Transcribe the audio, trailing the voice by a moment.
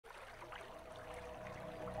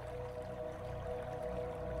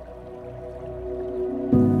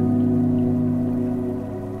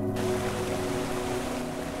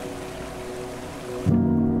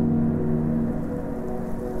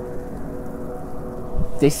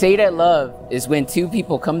They say that love is when two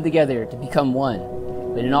people come together to become one,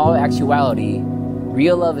 but in all actuality,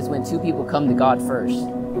 real love is when two people come to God first.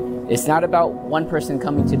 It's not about one person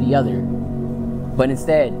coming to the other, but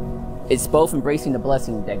instead, it's both embracing the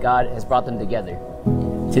blessing that God has brought them together.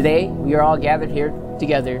 Today, we are all gathered here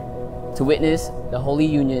together to witness the holy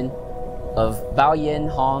union of Baoyen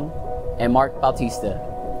Hong and Marc Bautista.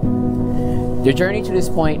 Their journey to this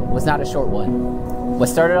point was not a short one. What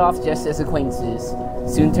started off just as acquaintances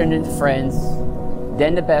soon turned into friends,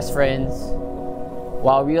 then to best friends,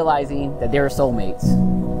 while realizing that they were soulmates.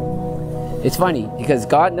 It's funny because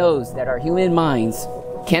God knows that our human minds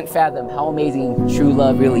can't fathom how amazing true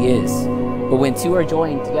love really is. But when two are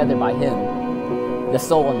joined together by Him, the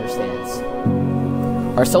soul understands.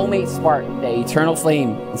 Our soulmates spark that eternal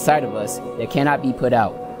flame inside of us that cannot be put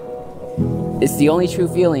out. It's the only true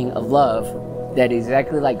feeling of love that is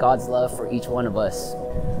exactly like God's love for each one of us.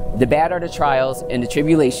 The bad are the trials and the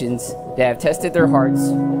tribulations that have tested their hearts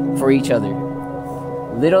for each other.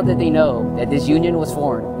 Little did they know that this union was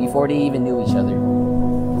formed before they even knew each other.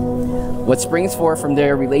 What springs forth from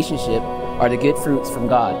their relationship are the good fruits from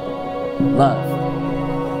God: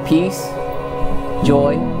 love, peace,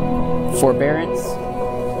 joy, forbearance,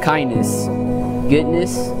 kindness,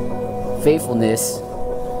 goodness, faithfulness,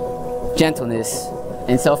 gentleness,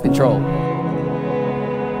 and self-control.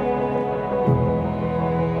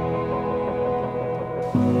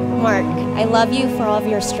 Marc, I love you for all of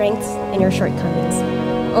your strengths and your shortcomings.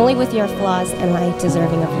 Only with your flaws am I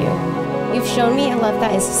deserving of you. You've shown me a love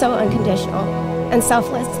that is so unconditional and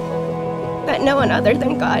selfless that no one other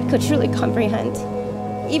than God could truly comprehend.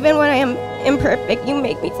 Even when I am imperfect, you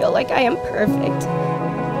make me feel like I am perfect.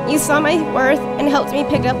 You saw my worth and helped me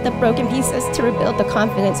pick up the broken pieces to rebuild the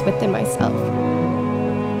confidence within myself.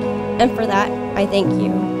 And for that, I thank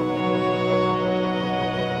you.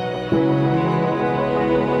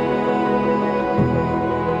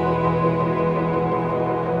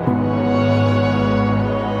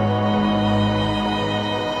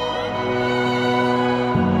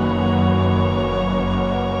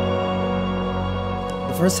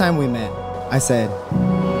 The first time we met, I said,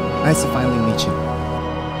 "Nice to finally meet you."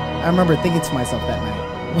 I remember thinking to myself that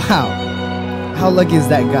night, wow, how lucky is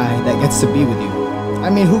that guy that gets to be with you?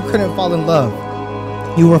 I mean, who couldn't fall in love?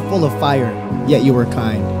 You were full of fire, yet you were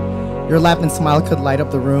kind. Your laugh and smile could light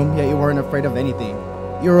up the room, yet you weren't afraid of anything.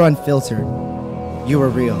 You were unfiltered. You were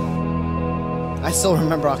real. I still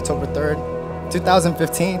remember October 3rd,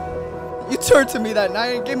 2015. You turned to me that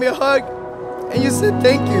night and gave me a hug, and you said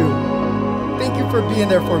thank you. Thank you for being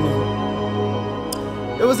there for me.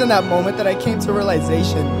 It was in that moment that I came to a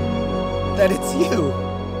realization that it's you.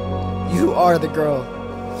 You are the girl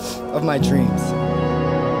of my dreams.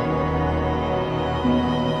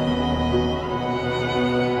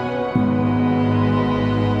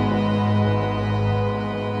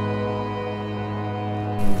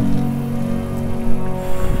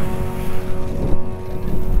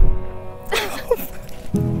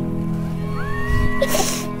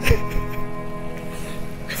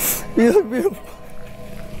 You look beautiful.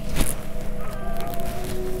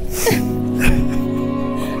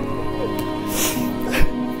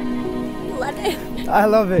 Love it. I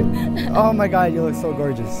love it. Oh my God, you look so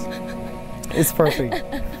gorgeous. It's perfect.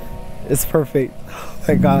 It's perfect. Oh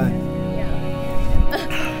my God. Yeah.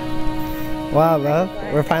 Wow, love.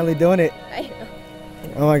 We're finally doing it. I know.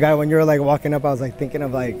 Oh my God, when you were like walking up, I was like thinking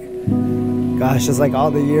of like, gosh, it's like all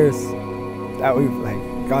the years that we've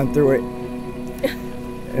like gone through it.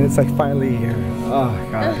 And it's like finally here. Oh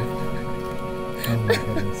God. Oh my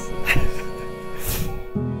goodness.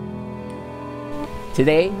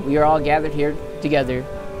 Today, we are all gathered here together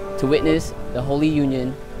to witness the holy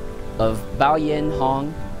union of Baoyen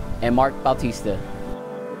Hong and Marc Bautista.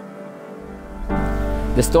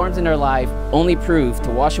 The storms in their life only proved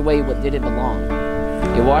to wash away what didn't belong.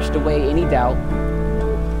 It washed away any doubt,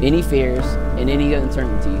 any fears, and any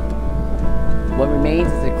uncertainty. What remains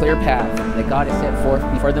is a clear path that God has set forth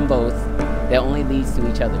before them both that only leads to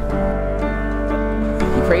each other.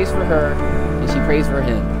 He prays for her and she prays for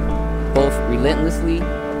him, both relentlessly,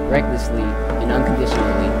 recklessly, and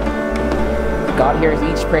unconditionally. God hears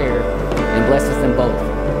each prayer and blesses them both,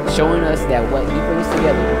 showing us that what He brings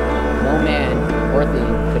together, no man or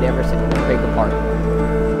thing could ever break apart.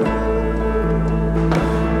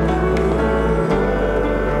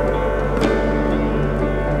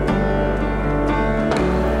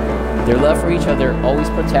 Their love for each other always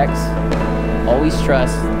protects, always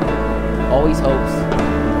trusts, always hopes,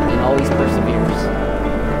 and always perseveres.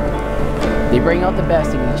 They bring out the best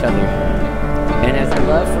in each other, and as their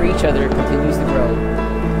love for each other continues to grow,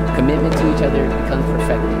 commitment to each other becomes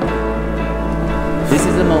perfected. This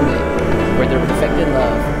is a moment where their perfected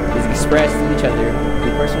love is expressed to each other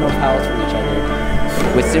through personal vows for each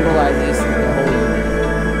other, which symbolizes their holy union.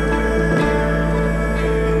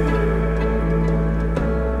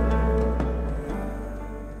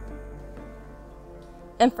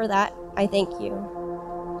 And for that, I thank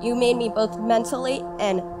you. You made me both mentally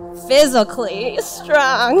and physically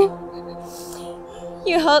strong.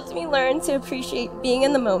 You helped me learn to appreciate being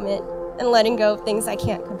in the moment and letting go of things I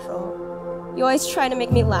can't control. You always try to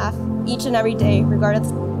make me laugh each and every day,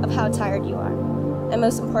 regardless of how tired you are. And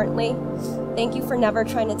most importantly, thank you for never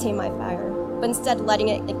trying to tame my fire, but instead letting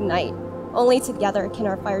it ignite. Only together can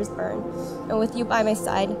our fires burn. And with you by my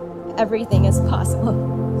side, everything is possible.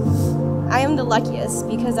 I am the luckiest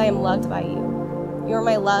because I am loved by you. You are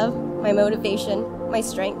my love, my motivation, my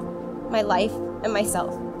strength, my life, and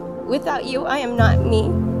myself. Without you, I am not me.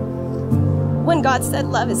 When God said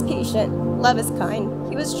love is patient, love is kind,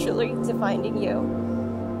 he was truly defining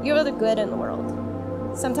you. You are the good in the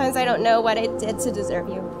world. Sometimes I don't know what I did to deserve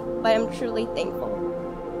you, but I'm truly thankful.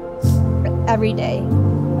 Every day.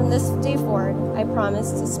 From this day forward, I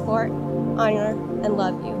promise to support, honor, and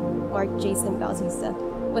love you, Mark Jason Bautista,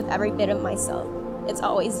 with every bit of myself. It's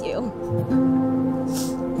always you.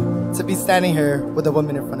 To be standing here with a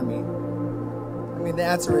woman in front of me, I mean, the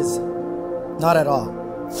answer is not at all.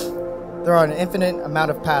 There are an infinite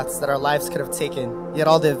amount of paths that our lives could have taken, yet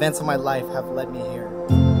all the events of my life have led me here.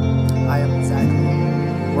 I am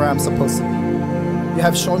exactly where I'm supposed to be. You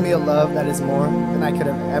have shown me a love that is more than I could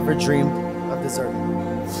have ever dreamed of deserving.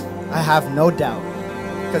 I have no doubt,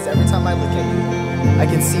 because every time I look at you, I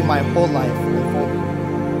can see my whole life unfolding.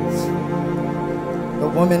 The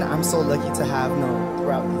woman I'm so lucky to have known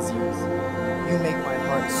throughout these years. You make my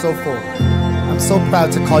heart so full. I'm so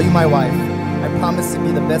proud to call you my wife. I promise to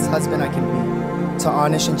be the best husband I can be, to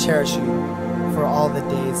honor and cherish you for all the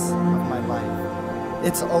days of my life.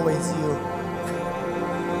 It's always you.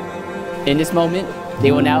 In this moment,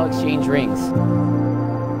 they will now exchange rings.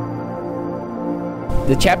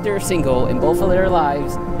 The chapter of single in both of their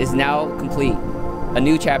lives is now complete. A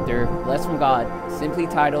new chapter, blessed from God, simply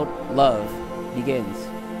titled Love, begins.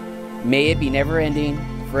 May it be never-ending,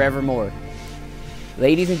 forevermore.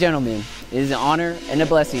 Ladies and gentlemen, it is an honor and a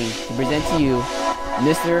blessing to present to you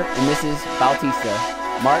Mr. and Mrs. Bautista.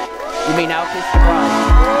 Mark, you may now kiss the bride.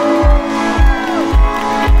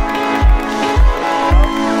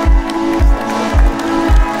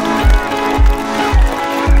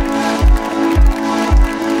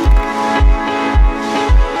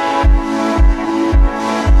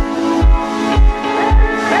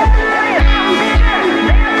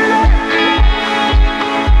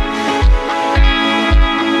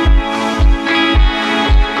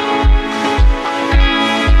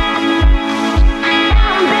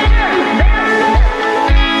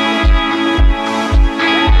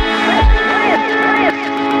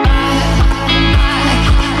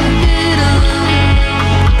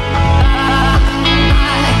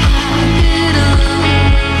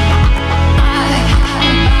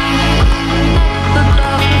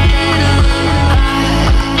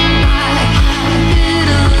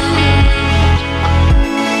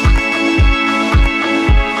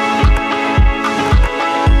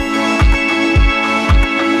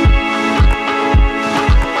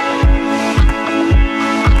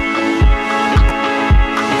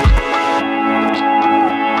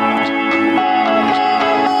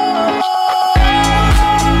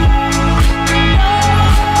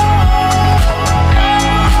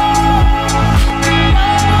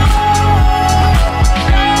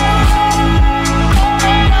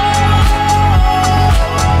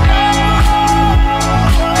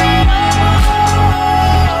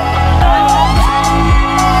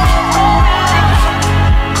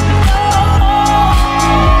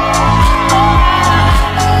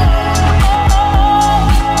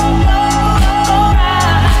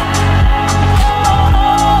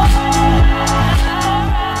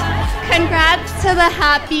 To the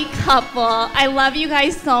happy couple. I love you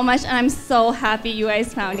guys so much, and I'm so happy you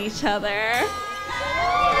guys found each other.